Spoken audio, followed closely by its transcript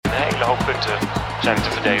Een hele hoop punten zijn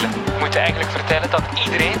te verdelen. We moeten eigenlijk vertellen dat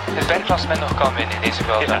iedereen het bergklassement nog kan winnen in deze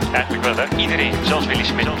Vuelta. Ja, eigenlijk wel hè. Iedereen. Zelfs Willy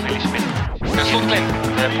Smit. De slotklim,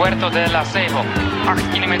 de Puerto de la Ceibo. 8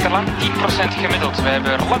 kilometer lang, 10% gemiddeld. We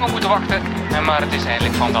hebben er lang op moeten wachten, maar het is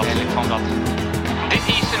eindelijk van dat. Dit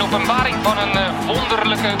is een openbaring van een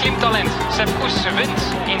wonderlijke klimtalent. Sepp Kuss wint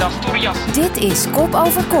in de Asturias. Dit is Kop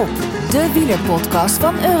over Kop, de wielerpodcast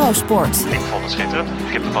van Eurosport. Ik vond het schitterend.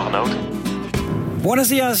 Ik heb ervan genoten. Buenos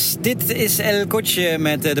dias, dit is El Coche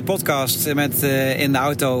met de podcast met in de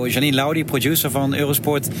auto Janine Laudy, producer van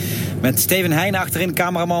Eurosport. Met Steven Heijn achterin,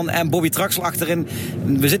 cameraman, en Bobby Traxel achterin.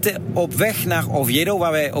 We zitten op weg naar Oviedo,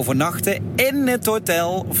 waar wij overnachten in het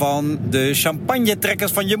hotel van de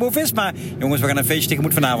champagnetrekkers van Jumbo-Visma. Jongens, we gaan een feestje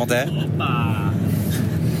tegemoet vanavond, hè?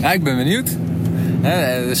 Ja, ik ben benieuwd.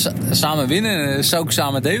 Samen winnen, zou ik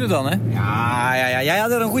samen delen dan, hè? Ja. Jij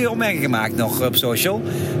had er een goede opmerking gemaakt nog op social.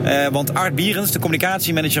 Want Art Bierens, de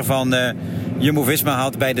communicatiemanager van Jumbo-Visma,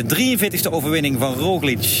 had bij de 43e overwinning van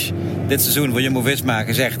Roglic dit seizoen voor Jumbo-Visma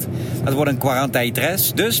gezegd: dat wordt een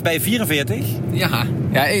 43, dus bij 44.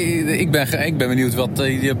 Ja, ik ben benieuwd wat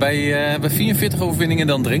hij bij 44 overwinningen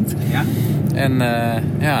dan drinkt. Ja. En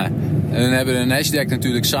we hebben een hashtag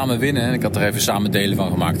natuurlijk samen winnen. En ik had er even samen delen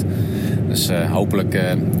van gemaakt. Dus hopelijk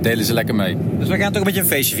delen ze lekker mee. Dus we gaan toch een beetje een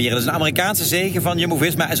feestje vieren. Dat is een Amerikaanse zege van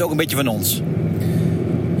Jumbo-Visma, is ook een beetje van ons.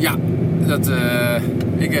 Ja, dat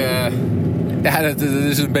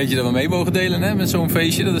is een beetje dat we mee mogen delen, hè, met zo'n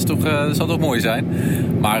feestje. Dat zal toch mooi zijn.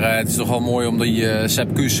 Maar het is toch wel mooi om die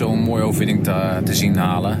Sepp Kuss zo'n mooie overwinning te zien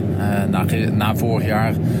halen. Na vorig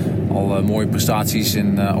jaar al mooie prestaties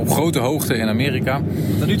op grote hoogte in Amerika.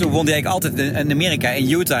 Tot nu toe won hij eigenlijk altijd in Amerika,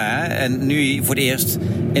 in Utah. Hè? En nu voor het eerst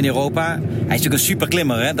in Europa. Hij is natuurlijk een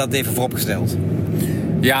superklimmer, hè? Dat even vooropgesteld.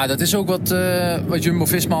 Ja, dat is ook wat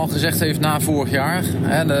Jumbo-Visma al gezegd heeft na vorig jaar.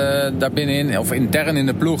 Daar binnenin, of intern in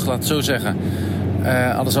de ploeg, laat het zo zeggen.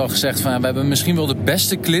 Hadden ze al gezegd van, we hebben misschien wel de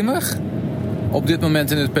beste klimmer op dit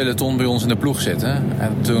moment in het peloton bij ons in de ploeg zitten.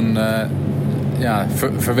 En toen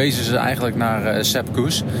verwezen ze eigenlijk naar Sepp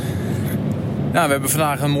Kuss. Nou, we hebben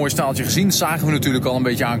vandaag een mooi staaltje gezien. Dat zagen we natuurlijk al een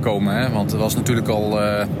beetje aankomen. Hè? Want het was natuurlijk al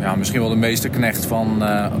misschien wel de meesterknecht van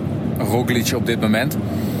Roglic op dit moment.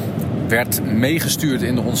 Werd meegestuurd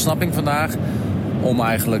in de ontsnapping vandaag. Om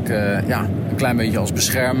eigenlijk een klein beetje als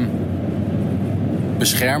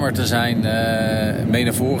beschermer te zijn. Mee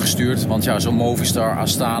naar voren gestuurd. Want ja, zo'n Movistar,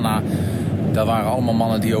 Astana, daar waren allemaal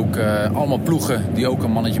mannen die ook, allemaal ploegen die ook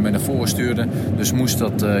een mannetje mee naar voren stuurden. Dus moest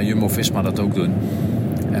dat Jumbo-Visma dat ook doen.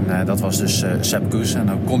 En dat was dus Sepp Kuss. En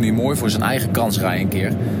dan kon hij mooi voor zijn eigen kans rijden een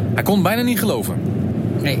keer. Hij kon bijna niet geloven.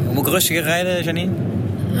 Nee, moet ik rustiger rijden, Janine?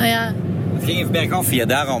 Nou ja. Het ging even bergaf hier,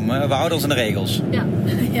 daarom. We houden ons aan de regels.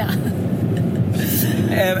 Ja.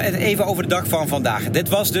 Even over de dag van vandaag. Dit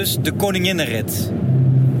was dus de Koninginnenrit.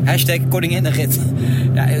 Hashtag Koninginnenrit.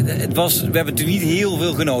 Ja, we hebben natuurlijk niet heel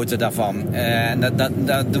veel genoten daarvan.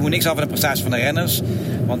 Daar doen we niks af van de prestatie van de renners.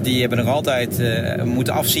 Want die hebben nog altijd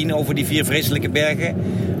moeten afzien over die 4 vreselijke bergen.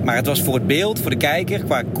 Maar het was voor het beeld, voor de kijker,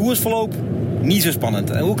 qua koersverloop niet zo spannend.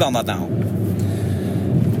 En hoe kan dat nou?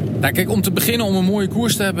 Nou, kijk, om te beginnen, om een mooie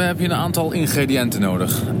koers te hebben, heb je een aantal ingrediënten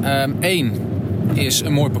nodig. 1 is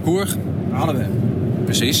een mooi parcours. Hadden we.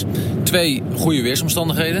 Precies. 2, goede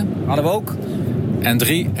weersomstandigheden. Hadden we ook. En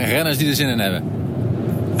 3, renners die er zin in hebben.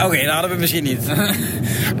 Oké, dat hadden we misschien niet.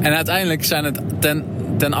 En uiteindelijk zijn het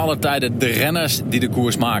ten alle tijde de renners die de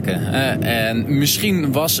koers maken. En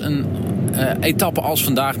misschien was een etappe als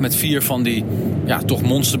vandaag met 4 van die toch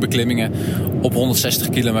monsterbeklimmingen op 160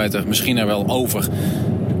 kilometer misschien er wel over.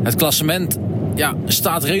 Het klassement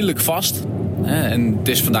staat redelijk vast. En het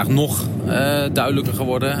is vandaag nog duidelijker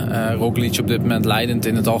geworden. Roglic op dit moment leidend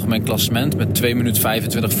in het algemeen klassement met 2 minuten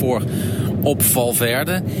 25 voor op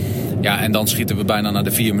Valverde. Ja, en dan schieten we bijna naar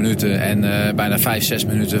de 4 minuten en bijna 5-6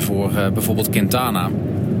 minuten voor bijvoorbeeld Quintana.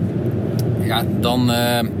 Ja,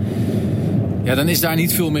 dan is daar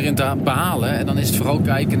niet veel meer in te behalen. En dan is het vooral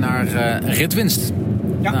kijken naar ritwinst.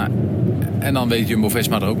 Ja. Nou, en dan weet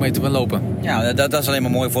Jumbo-Visma er ook mee te lopen. Ja, dat is alleen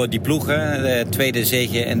maar mooi voor die ploegen. De tweede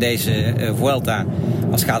zege in deze Vuelta.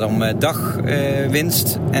 Als het gaat om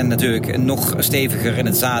dagwinst. En natuurlijk nog steviger in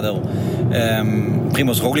het zadel.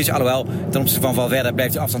 Primož Roglic. Alhoewel, ten opzichte van Valverde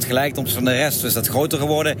blijft de afstand gelijk. Ten opzichte van de rest is dat groter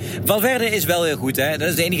geworden. Valverde is wel heel goed. Hè? Dat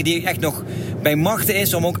is de enige die echt nog bij machten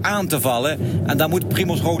is om ook aan te vallen. En dan moet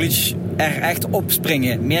Primož Roglic er echt op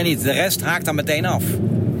springen. Meer niet. De rest haakt dan meteen af.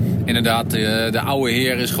 Inderdaad, de oude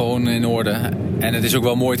heer is gewoon in orde. En het is ook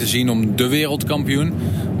wel mooi te zien om de wereldkampioen.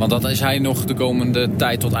 Want dat is hij nog de komende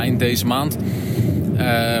tijd tot eind deze maand.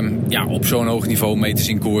 Op zo'n hoog niveau mee te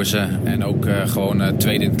zien koersen. En ook gewoon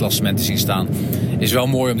tweede in het klassement te zien staan. is wel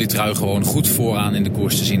mooi om die trui gewoon goed vooraan in de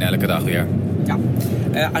koers te zien elke dag weer. Ja.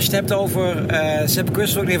 Als je het hebt over Sepp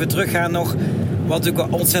Kuss, wil ik even teruggaan nog. Wat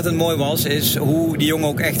natuurlijk ontzettend mooi was, is hoe die jongen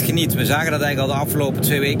ook echt geniet. We zagen dat eigenlijk al de afgelopen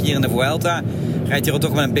 2 weken hier in de Vuelta. Rijdt hij er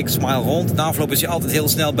toch met een big smile rond. Na afloop is hij altijd heel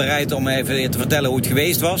snel bereid om even te vertellen hoe het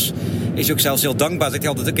geweest was. Is hij ook zelfs heel dankbaar. Zegt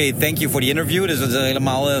hij altijd, oké, thank you for the interview. Dus dat is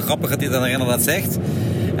helemaal grappig dat hij dan renner dat zegt.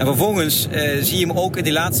 En vervolgens zie je hem ook in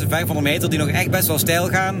die laatste 500 meter, die nog echt best wel stijl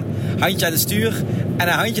gaan. Handje aan het stuur en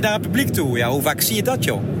een handje naar het publiek toe. Ja, hoe vaak zie je dat,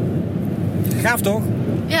 joh? Gaaf toch?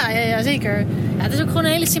 Ja, zeker. Ja, het is ook gewoon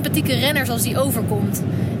een hele sympathieke renner zoals die overkomt.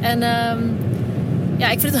 En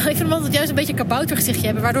ik vind hem altijd juist een beetje een kaboutergezichtje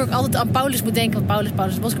hebben. Waardoor ik altijd aan Paulus moet denken. Want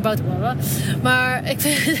Paulus, boskabouter, blablabla. Maar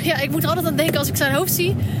ik moet er altijd aan denken als ik zijn hoofd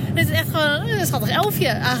zie. Dit is echt gewoon een schattig elfje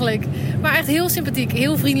eigenlijk. Maar echt heel sympathiek,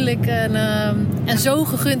 heel vriendelijk. En zo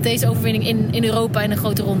gegund deze overwinning in Europa in een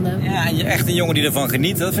grote ronde. Ja, en je echt een jongen die ervan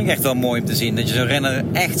geniet. Dat vind ik echt wel mooi om te zien. Dat je zo'n renner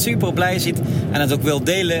echt super blij ziet. En dat ook wil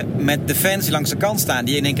delen met de fans die langs de kant staan.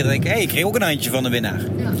 Die in één keer denken, ik kreeg ook een handje van de winnaar.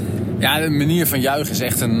 Ja. Ja, de manier van juichen is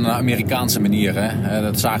echt een Amerikaanse manier. Hè?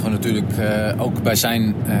 Dat zagen we natuurlijk ook bij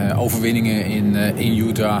zijn overwinningen in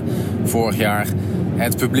Utah vorig jaar.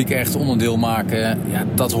 Het publiek echt onderdeel maken. Ja,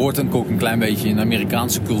 dat hoort ook een klein beetje in de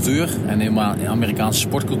Amerikaanse cultuur. En helemaal in de Amerikaanse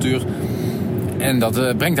sportcultuur. En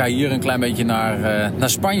dat brengt hij hier een klein beetje naar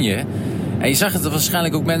Spanje. En je zag het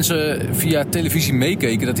waarschijnlijk ook mensen via televisie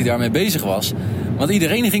meekeken dat hij daarmee bezig was. Want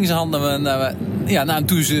iedereen ging zijn handen naar hem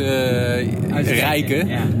toe reiken.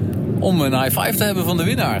 Ja. Om een high five te hebben van de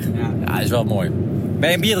winnaar. Ja, dat is wel mooi. Ben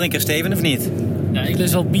je een bierdrinker, Steven, of niet? Ja, ik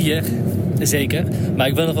lust wel bier. Zeker. Maar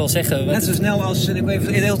ik wil nog wel zeggen... Net zo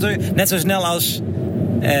snel als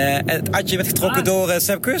het atje werd getrokken door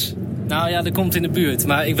Sepp Kuss? Nou ja, dat komt in de buurt.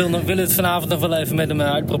 Maar ik wil het vanavond nog wel even met hem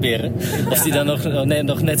uitproberen. Of die dan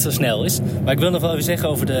nog net zo snel is. Maar ik wil nog wel even zeggen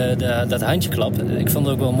over dat handjeklap. Ik vond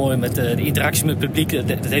het ook wel mooi met de interactie met het publiek.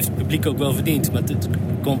 Dat heeft het publiek ook wel verdiend. Maar het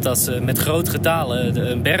komt dat ze met grote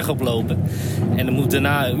getalen een berg oplopen. En dan moet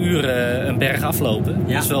daarna uren een berg aflopen.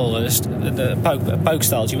 Ja. Dat is wel een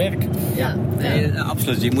puikstaaltje werk. Ja. Nee,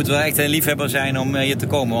 absoluut. Je moet wel echt een liefhebber zijn om hier te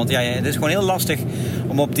komen. Want het is gewoon heel lastig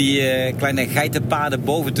om op die kleine geitenpaden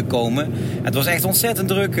boven te komen. Het was echt ontzettend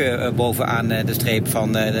druk bovenaan de streep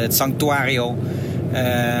van het Sanctuario.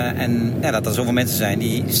 En dat er zoveel mensen zijn.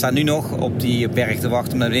 Die staan nu nog op die berg te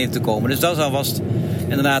wachten om naar beneden te komen. Dus dat is alvast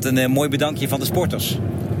inderdaad een mooi bedankje van de sporters.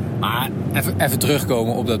 Maar even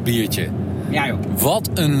terugkomen op dat biertje. Ja, joh. Wat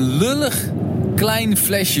een lullig klein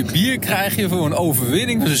flesje bier krijg je voor een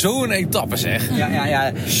overwinning van zo'n etappe, zeg.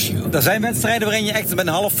 Ja. Er zijn wedstrijden waarin je echt met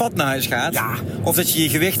een half vat naar huis gaat. Ja. Of dat je je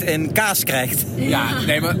gewicht in kaas krijgt. Ja,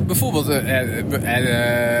 nee, maar bijvoorbeeld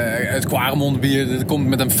het Quaremont bier, dat komt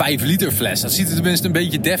met een 5 liter fles. Dat ziet er tenminste een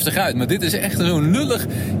beetje deftig uit. Maar dit is echt zo'n lullig...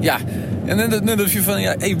 Ja, en net dat je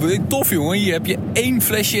van, tof jongen, hier heb je 1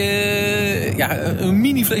 flesje... een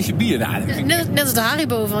mini flesje bier. Nou, net als de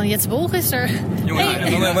Haribo van Jetse Bol gisteren.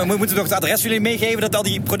 Jongen, we moeten toch het adres voor jullie meegeven dat al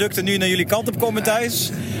die producten nu naar jullie kant op komen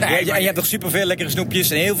thuis. En je hebt nog superveel lekkere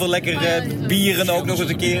snoepjes en heel veel lekkere bieren ook nog eens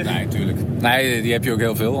een keer. Nee, natuurlijk. Nee, die heb je ook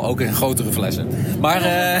heel veel. Ook in grotere flessen. Maar,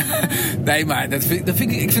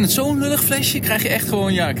 ik vind het zo'n lullig flesje. Krijg je echt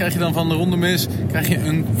gewoon, krijg je dan van de Ronde Mis, krijg je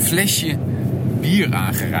een flesje bier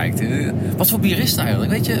aangereikt. Wat voor bier is het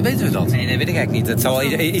eigenlijk? Weten we dat? Nee, weet ik eigenlijk niet. Het zal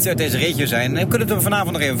wel iets uit deze regio zijn. We kunnen het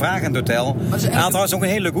vanavond nog even vragen in het hotel. Hij had trouwens ook een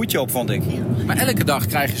heel leuk hoedje op, vond ik. Maar elke dag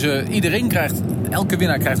krijgen ze... Elke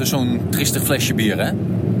winnaar krijgt dus zo'n triestig flesje bier, hè?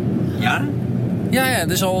 Ja? Ja,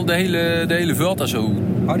 dat is al de hele Vuelta zo.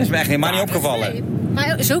 Oh, dat is me echt helemaal niet opgevallen. Nee,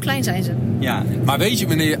 maar zo klein zijn ze. Ja. Maar weet je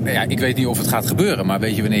wanneer... Ja, ik weet niet of het gaat gebeuren, maar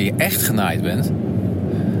weet je wanneer je echt genaaid bent?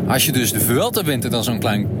 Als je dus de Vuelta wint en dan zo'n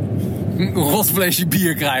klein rotflesje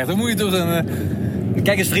bier krijgt, dan moet je toch een...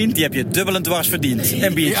 Kijk eens vriend, die heb je dubbel en dwars verdiend.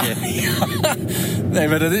 Een biertje. Ja. Nee,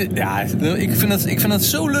 maar dat is... Ja, ik vind het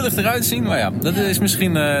zo lullig eruit zien. Maar ja, dat is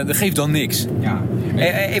misschien... dat geeft dan niks. Ja.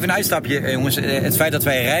 Even een uitstapje, jongens. Het feit dat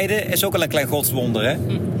wij rijden is ook al een klein godswonder, hè?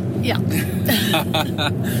 Ja.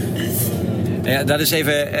 Ja, dat is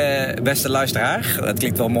even, beste luisteraar. Dat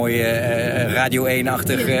klinkt wel mooi Radio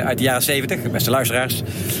 1-achtig uit de jaren 70. Beste luisteraars.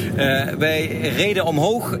 Wij reden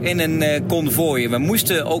omhoog in een konvooi. We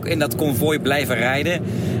moesten ook in dat konvooi blijven rijden.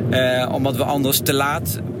 Omdat we anders te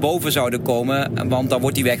laat boven zouden komen. Want dan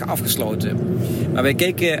wordt die weg afgesloten. Maar wij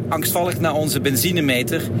keken angstvallig naar onze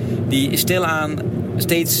benzinemeter. Die stilaan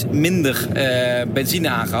steeds minder benzine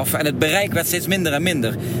aangaf. En het bereik werd steeds minder en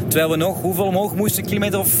minder. Terwijl we nog, hoeveel omhoog moesten? Een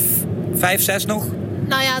kilometer of 5, 6 nog?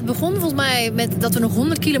 Nou ja, het begon volgens mij met dat we nog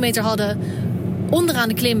 100 kilometer hadden onderaan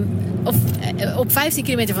de klim. Of op 15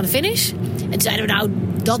 kilometer van de finish. En toen zeiden we, nou,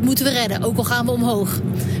 dat moeten we redden. Ook al gaan we omhoog.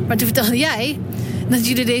 Maar toen vertelde jij dat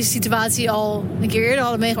jullie deze situatie al een keer eerder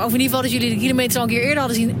hadden meegemaakt. Of in ieder geval dat jullie de kilometers al een keer eerder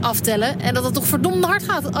hadden zien aftellen. En dat het toch verdomd hard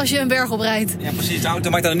gaat als je een berg oprijdt. Ja, precies. De auto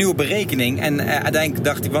maakt dan een nieuwe berekening. En uiteindelijk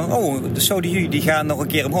dacht ik van, de SODU die gaan nog een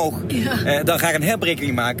keer omhoog. Ja. Dan ga ik een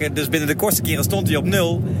herberekening maken. Dus binnen de kortste keren stond hij op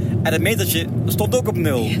 0. En het metertje stond ook op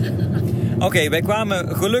 0. Ja. Oké, wij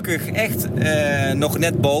kwamen gelukkig echt nog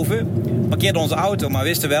net boven. Parkeerden onze auto, maar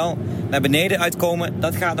wisten wel, naar beneden uitkomen,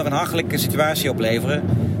 dat gaat nog een hachelijke situatie opleveren.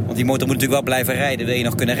 Want die motor moet natuurlijk wel blijven rijden, wil je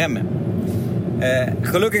nog kunnen remmen.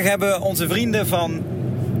 Gelukkig hebben onze vrienden van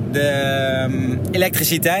de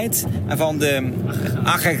elektriciteit en van de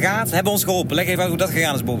aggregaat hebben ons geholpen. Leg even uit hoe dat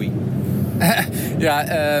gegaan is, Bobby. Ja,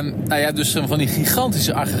 je hebt dus van die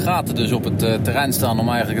gigantische aggregaten dus op het terrein staan om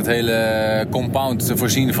eigenlijk het hele compound te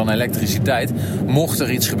voorzien van elektriciteit. Mocht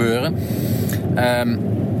er iets gebeuren.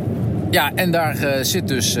 En daar zit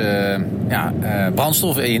dus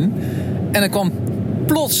brandstof in. En er kwam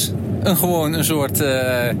plots een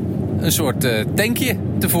soort tankje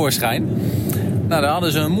tevoorschijn. Nou, daar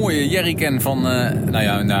hadden ze een mooie jerrycan van...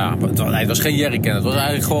 het was geen jerrycan. Het was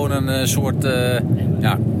eigenlijk gewoon een soort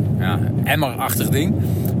emmerachtig ding.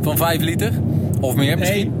 Van 5 liter. Of meer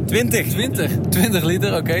misschien. Nee, 20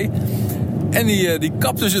 liter, oké. En die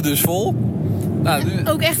kapten ze dus vol. Nou,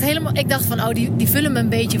 ook echt helemaal... Ik dacht van, die vullen me een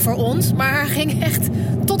beetje voor ons. Maar hij ging echt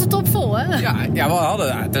tot de top vol, hè? Ja, we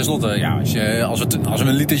hadden tenslotte... als we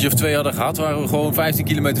een litertje of 2 hadden gehad... waren we gewoon 15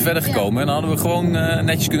 kilometer verder gekomen. Ja. En dan hadden we gewoon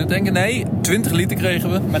netjes kunnen tanken. Nee, 20 liter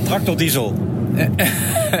kregen we. Met tractordiesel.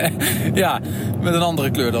 Ja, met een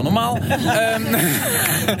andere kleur dan normaal.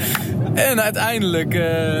 En uiteindelijk...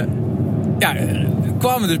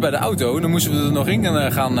 kwamen we dus bij de auto. Dan moesten we er nog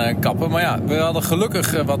in gaan kappen. Maar ja, we hadden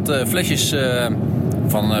gelukkig wat flesjes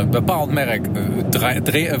van een bepaald merk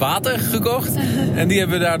water gekocht. En die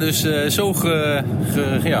hebben we daar dus zo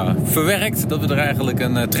verwerkt dat we er eigenlijk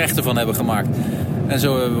een trechter van hebben gemaakt. En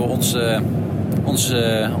zo hebben we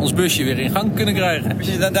ons busje weer in gang kunnen krijgen.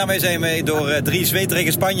 Daarmee zijn we door 3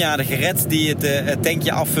 zweterige Spanjaarden gered die het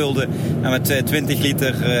tankje afvulden. En met 20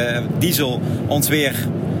 liter diesel ons weer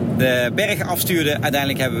de berg afstuurden.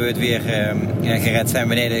 Uiteindelijk hebben we het weer gered. Zijn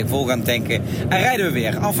we beneden vol gaan tanken. En rijden we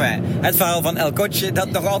weer. Enfin, het verhaal van El Coche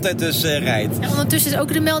dat nog altijd dus rijdt. En ondertussen is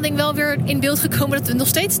ook de melding wel weer in beeld gekomen dat we nog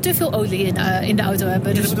steeds te veel olie in de auto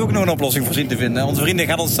hebben. Dus er moet ook nog een oplossing voor zien te vinden. Onze vrienden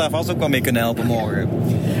gaan ons daar vast ook wel mee kunnen helpen morgen.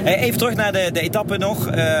 Even terug naar de etappe nog.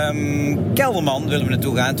 Kelderman willen we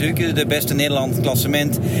naartoe gaan natuurlijk. De beste Nederland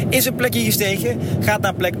klassement. Is een plekje gestegen. Gaat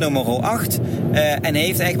naar plek nummer 8. En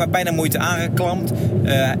heeft eigenlijk maar bijna moeite aangeklampt.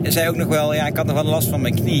 Zei ook nog wel, ik had nog wel last van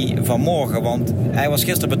mijn knie vanmorgen. Want hij was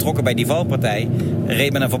gisteren betrokken bij die valpartij.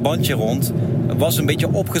 Reed met een verbandje rond. Was een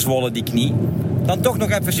beetje opgezwollen die knie. Dan toch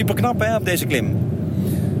nog even super knap op deze klim.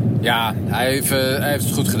 Ja, hij heeft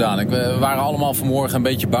het goed gedaan. We waren allemaal vanmorgen een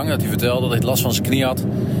beetje bang dat hij vertelde dat hij last van zijn knie had.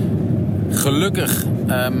 Gelukkig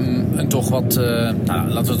een toch wat,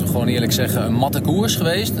 laten we het gewoon eerlijk zeggen, een matte koers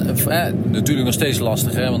geweest. Natuurlijk nog steeds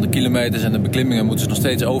lastig, hè, want de kilometers en de beklimmingen moeten ze nog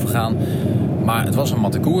steeds overgaan. Maar het was een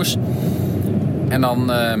matte koers. En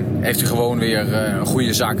dan heeft hij gewoon weer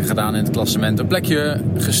goede zaken gedaan in het klassement. Een plekje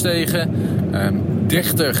gestegen,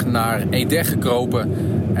 dichter naar Eder gekropen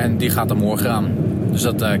en die gaat er morgen aan. Dus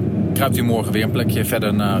dat kruipt hij morgen weer een plekje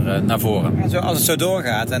verder naar voren. Als het zo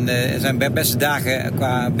doorgaat en zijn beste dagen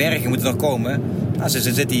qua bergen moeten nog komen, dan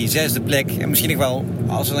zit die 6e plek en misschien nog wel,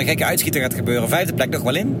 als er een gekke uitschieter gaat gebeuren, 5e plek nog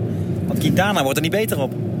wel in. Want Quintana wordt er niet beter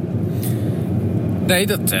op. Nee,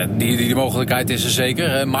 die mogelijkheid is er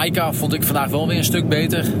zeker. Maika vond ik vandaag wel weer een stuk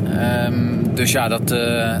beter. Dus ja,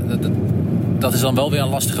 dat is dan wel weer een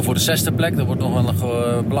lastige voor de 6e plek. Dat wordt nog wel een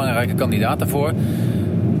belangrijke kandidaat daarvoor.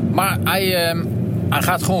 Maar hij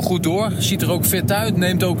gaat gewoon goed door. Ziet er ook fit uit.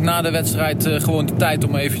 Neemt ook na de wedstrijd gewoon de tijd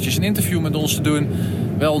om eventjes een interview met ons te doen.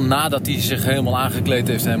 Wel nadat hij zich helemaal aangekleed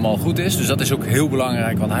heeft en helemaal goed is. Dus dat is ook heel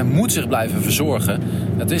belangrijk. Want hij moet zich blijven verzorgen.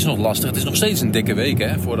 Het is nog lastig. Het is nog steeds een dikke week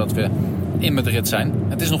voordat we in Madrid zijn.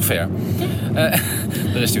 Het is nog ver.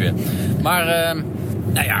 Daar is hij weer. Maar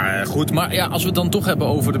goed. Maar ja, als we het dan toch hebben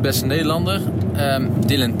over de beste Nederlander.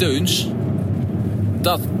 Dylan Teuns.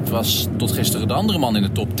 Dat was tot gisteren de andere man in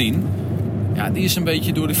de top 10. Ja, die is een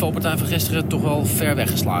beetje door die valpartij van gisteren toch wel ver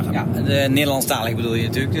weggeslagen. Ja, de Nederlandstalig bedoel je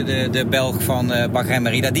natuurlijk. De Belg van Bahrein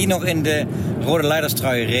Merida. Die nog in de rode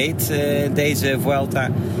leiderstrui reed. Deze Vuelta.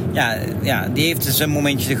 Ja, die heeft zijn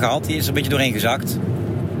momentje gehad. Die is er een beetje doorheen gezakt.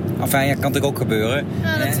 Enfin, kan natuurlijk ook gebeuren.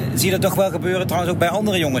 Zie je dat toch wel gebeuren trouwens ook bij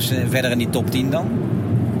andere jongens verder in die top 10 dan?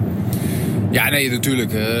 Ja, nee,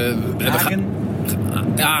 natuurlijk.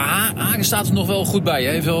 Hagen staat er nog wel goed bij.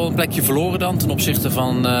 Hij heeft wel een plekje verloren dan ten opzichte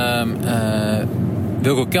van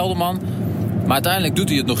Wilco Kelderman. Maar uiteindelijk doet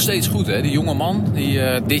hij het nog steeds goed. Hè? Die jonge man die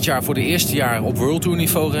dit jaar voor de eerste jaar op World Tour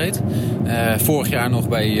niveau reed. Vorig jaar nog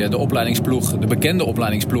bij de opleidingsploeg, de bekende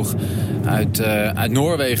opleidingsploeg uit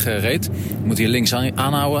Noorwegen reed. Moet hier links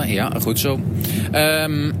aanhouden. Ja, goed zo.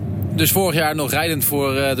 Dus vorig jaar nog rijdend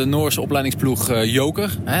voor de Noorse opleidingsploeg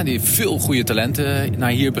Joker. Die veel goede talenten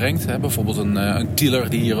naar hier brengt. Bijvoorbeeld een Tiller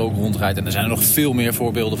die hier ook rondrijdt. En er zijn er nog veel meer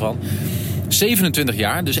voorbeelden van. 27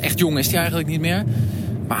 jaar, dus echt jong is hij eigenlijk niet meer.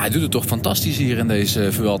 Maar hij doet het toch fantastisch hier in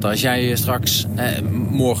deze Vuelta. Als jij straks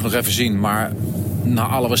morgen nog even zien, maar naar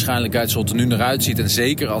alle waarschijnlijkheid zoals het er nu naar uitziet. En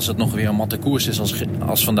zeker als het nog weer een matte koers is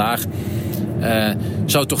als vandaag.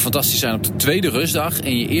 Zou het toch fantastisch zijn op de tweede rustdag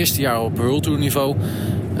in je eerste jaar op World Tour niveau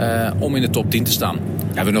om in de top 10 te staan.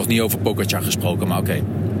 We hebben nog niet over Pogačar gesproken, maar oké.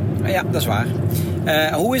 Ja, dat is waar.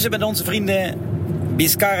 Hoe is het met onze vrienden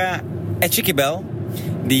Bizkarra en Chiquibel?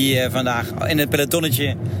 Die vandaag in het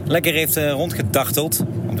pelotonnetje lekker heeft rondgedachteld.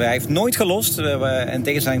 Want hij heeft nooit gelost. In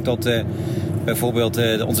tegenstelling tot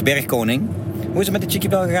bijvoorbeeld onze bergkoning. Hoe is het met de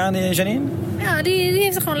Chiquibel gegaan, Janine? Ja, die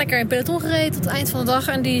heeft er gewoon lekker in peloton gereden tot het eind van de dag.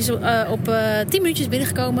 En die is op 10 minuutjes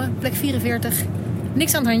binnengekomen. Plek 44.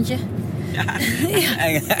 Niks aan het handje. Ja.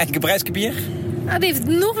 Ja. En prijskapier? Nou, die heeft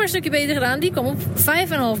het nog weer een stukje beter gedaan. Die kwam op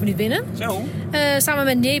 5,5 minuut binnen. Zo. Samen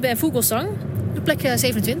met Niebe en Vogelsang. De plek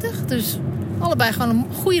 27. Dus allebei gewoon een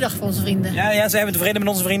goede dag voor onze vrienden. Ja, zijn we tevreden met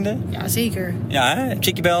onze vrienden? Ja, zeker. Ja,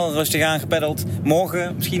 Chiquibel rustig aangepeddeld.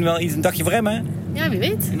 Morgen misschien wel iets een dagje voor hem, hè? Ja, wie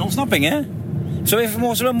weet. In ontsnapping, hè? Zullen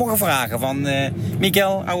we morgen vragen van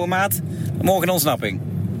Mikel, oude maat, morgen in ontsnapping?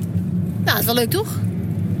 Nou, dat is wel leuk, toch?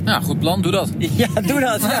 Ja, goed plan, doe dat. Ja, doe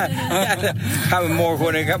dat. Ja. Gaan we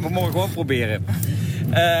morgen gewoon proberen.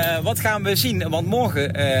 Wat gaan we zien? Want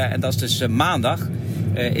morgen, en dat is dus maandag,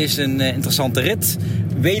 is een interessante rit.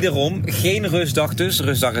 Wederom geen rustdag dus. De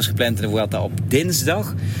rustdag is gepland in de Vuelta op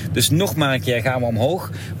dinsdag. Dus nog maar een keer gaan we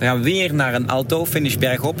omhoog. We gaan weer naar een Alto, finish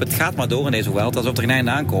bergop. Het gaat maar door in deze Vuelta, alsof er een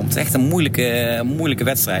einde aankomt. Echt een moeilijke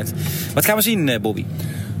wedstrijd. Wat gaan we zien, Bobby?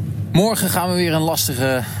 Morgen gaan we weer een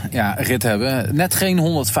lastige rit hebben. Net geen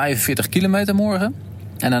 145 kilometer morgen.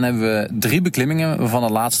 En dan hebben we 3 beklimmingen waarvan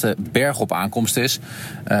de laatste bergop aankomst is.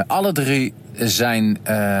 Alle 3 zijn,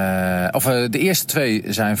 de eerste 2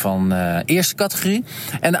 zijn van eerste categorie.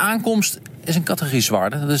 En de aankomst is een categorie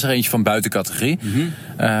zwaarder. Dat is er eentje van buitencategorie.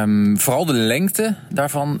 Mm-hmm. Vooral de lengte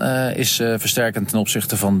daarvan is versterkend ten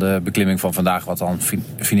opzichte van de beklimming van vandaag. Wat dan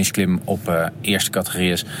finishklim op eerste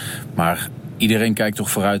categorie is. Maar iedereen kijkt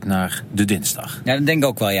toch vooruit naar de dinsdag. Ja, dat denk ik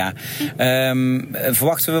ook wel, ja.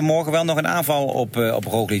 Verwachten we morgen wel nog een aanval op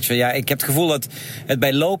Roglic? Ja, ik heb het gevoel dat het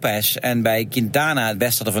bij Lopez en bij Quintana het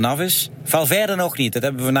beste er vanaf is. Valverde nog niet, dat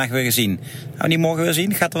hebben we vandaag weer gezien. Gaan we die morgen weer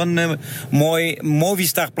zien? Gaat er een mooi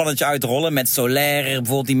Movistar-plannetje uitrollen met Soler,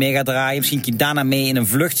 bijvoorbeeld die mega draaien. Misschien Quintana mee in een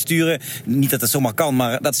vlucht sturen. Niet dat het zomaar kan,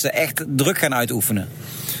 maar dat ze echt druk gaan uitoefenen.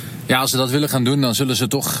 Ja, als ze dat willen gaan doen, dan zullen ze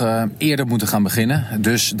toch eerder moeten gaan beginnen.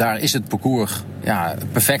 Dus daar is het parcours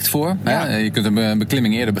perfect voor. Ja. Hè? Je kunt een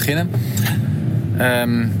beklimming eerder beginnen.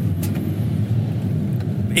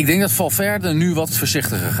 Ik denk dat Valverde nu wat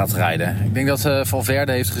voorzichtiger gaat rijden. Ik denk dat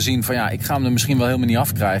Valverde heeft gezien van ik ga hem er misschien wel helemaal niet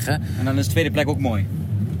afkrijgen. En dan is de tweede plek ook mooi.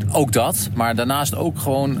 Ook dat, maar daarnaast ook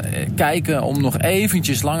gewoon kijken om nog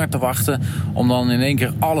eventjes langer te wachten. Om dan in één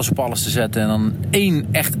keer alles op alles te zetten. En dan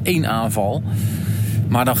één aanval.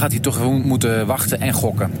 Maar dan gaat hij toch moeten wachten en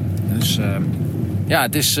gokken. Dus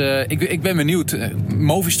het is, ik ben benieuwd.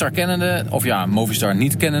 Movistar kennende, of Movistar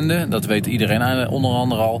niet kennende, dat weet iedereen onder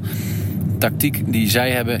andere al. Tactiek die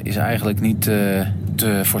zij hebben is eigenlijk niet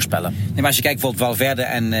te voorspellen. Nee, maar als je kijkt bijvoorbeeld Valverde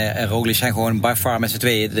en Roglic zijn gewoon by far met z'n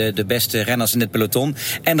tweeën de beste renners in dit peloton.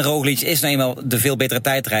 En Roglic is nou eenmaal de veel betere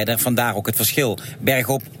tijdrijder. Vandaar ook het verschil.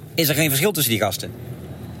 Bergop is er geen verschil tussen die gasten.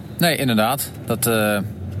 Nee, inderdaad.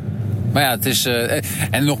 Maar het is...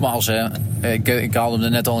 en nogmaals, ik haalde hem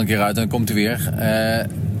er net al een keer uit en dan komt hij weer.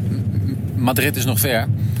 Madrid is nog ver.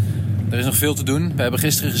 Er is nog veel te doen. We hebben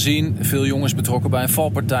gisteren gezien veel jongens betrokken bij een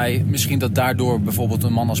valpartij. Misschien dat daardoor bijvoorbeeld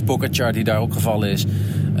een man als Pogačar, die daar ook gevallen is,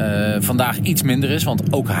 vandaag iets minder is.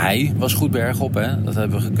 Want ook hij was goed bergop. Hè? Dat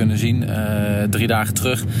hebben we kunnen zien 3 dagen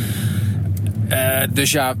terug.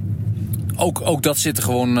 Dus ook dat zit er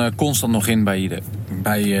gewoon constant nog in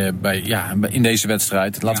in deze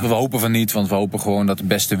wedstrijd. Laten we hopen van niet, want we hopen gewoon dat de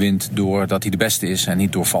beste wint doordat hij de beste is en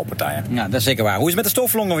niet door valpartijen. Ja, dat is zeker waar. Hoe is het met de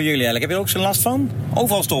stoflongen van jullie eigenlijk? Heb je er ook zo'n last van?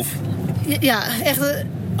 Overal stof? Ja, echt.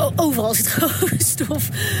 Overal zit gewoon stof.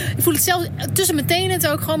 Ik voel het zelf tussen mijn tenen,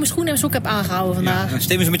 terwijl ik gewoon mijn schoenen en mijn sok heb aangehouden vandaag. Ja,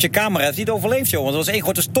 stem eens met je camera, het niet overleefd, joh. Want er was één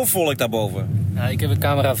grote stofwolk daarboven. Nou, ik heb een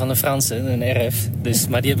camera van een Franse, een RF.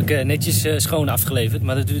 Maar die heb ik netjes schoon afgeleverd.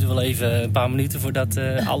 Maar dat duurde wel even een paar minuten voordat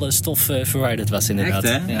alle stof verwijderd was inderdaad.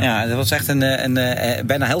 Echt, hè? Ja, dat was echt een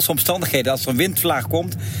bijna helse omstandigheden. Als er een windvlaag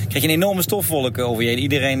komt, krijg je een enorme stofwolk over je.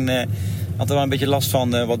 Iedereen had er wel een beetje last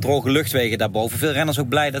van wat droge luchtwegen daarboven. Veel renners ook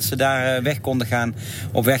blij dat ze daar weg konden gaan.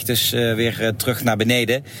 Op weg dus weer terug naar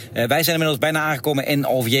beneden. Wij zijn inmiddels bijna aangekomen in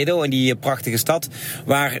Oviedo, in die prachtige stad.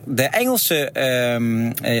 Waar de Engelse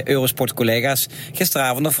Eurosport-collega's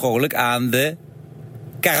gisteravond nog vrolijk aan de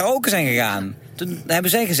karaoke zijn gegaan. Toen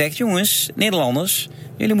hebben zij gezegd, jongens, Nederlanders,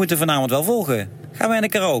 jullie moeten vanavond wel volgen. Gaan wij naar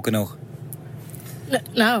de karaoke nog?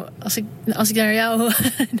 Nou, als ik naar jouw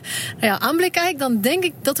aanblik kijk, dan denk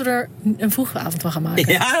ik dat we er een vroege avond van gaan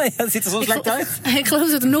maken. Ja, dat ziet er zo slecht uit. Ik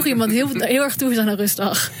geloof dat er nog iemand heel erg toe is aan een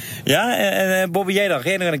rustdag. Ja, en Bobby, jij dan? Ga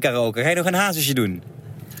je nog naar een karaoke? Ga je nog een hazesje doen?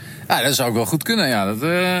 Ja, dat zou ik wel goed kunnen. Ja,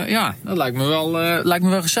 dat lijkt me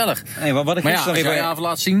wel gezellig. Nee, wat ik maar als jij je avond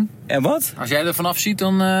laat zien. En wat? Als jij er vanaf ziet,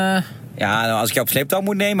 dan... Ja, nou, als ik jou op sleeptouw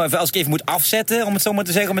moet nemen, als ik even moet afzetten, om het zo maar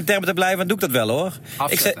te zeggen, om in termen te blijven, dan doe ik dat wel, hoor.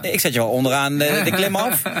 Ik zet je wel onderaan de klim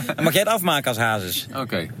af. Dan mag jij het afmaken als hazes.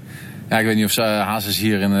 Oké. Ja, ik weet niet of ze hazes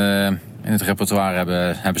hier in het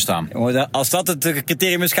repertoire hebben staan. Als dat het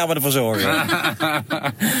criterium is, gaan we ervoor zorgen.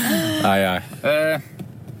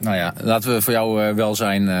 Nou ja, laten we voor jou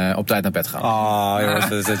welzijn op tijd naar bed gaan. Oh,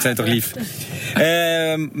 jongens, dat zijn toch lief.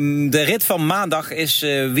 De rit van maandag is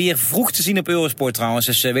weer vroeg te zien op Eurosport trouwens.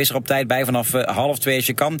 Dus wees er op tijd bij vanaf 1:30 als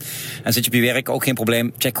je kan. En zit je op je werk, ook geen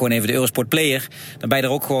probleem. Check gewoon even de Eurosport Player. Dan ben je er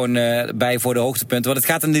ook gewoon bij voor de hoogtepunten. Want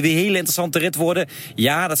het gaat een hele interessante rit worden.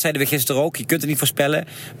 Ja, dat zeiden we gisteren ook. Je kunt het niet voorspellen.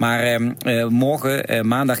 Maar morgen,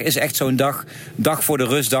 maandag, is echt zo'n dag voor de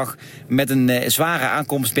rustdag. Met een zware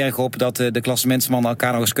aankomst bergop dat de klassementsmannen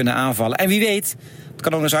elkaar nog eens kunnen aanvallen. En wie weet, het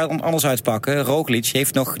kan ook eens anders uitpakken. Roglic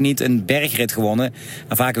heeft nog niet een bergrit gewonnen.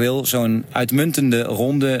 En vaak wil zo'n uitmuntende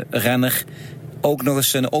ronde renner ook nog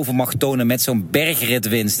eens een overmacht tonen met zo'n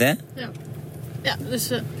bergritwinst, hè? Ja, dus...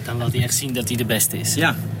 Dan laat hij echt zien dat hij de beste is.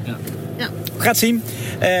 Ja. We gaan het zien.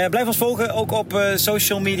 Blijf ons volgen, ook op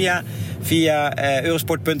social media. Via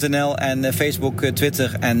eurosport.nl en Facebook,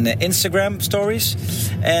 Twitter en Instagram stories.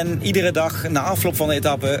 En iedere dag na afloop van de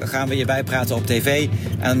etappe gaan we je bijpraten op tv.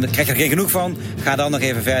 En krijg je er geen genoeg van, ga dan nog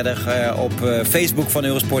even verder op Facebook van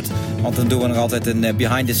Eurosport. Want dan doen we nog altijd een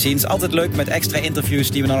behind the scenes. Altijd leuk met extra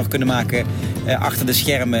interviews die we dan nog kunnen maken achter de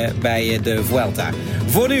schermen bij de Vuelta.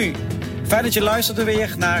 Voor nu, fijn dat je luisterde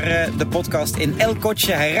weer naar de podcast in El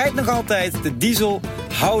Coche. Hij rijdt nog altijd, de diesel,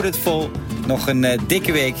 houd het vol. Nog een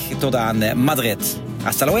dikke week tot aan Madrid.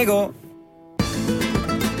 Hasta luego!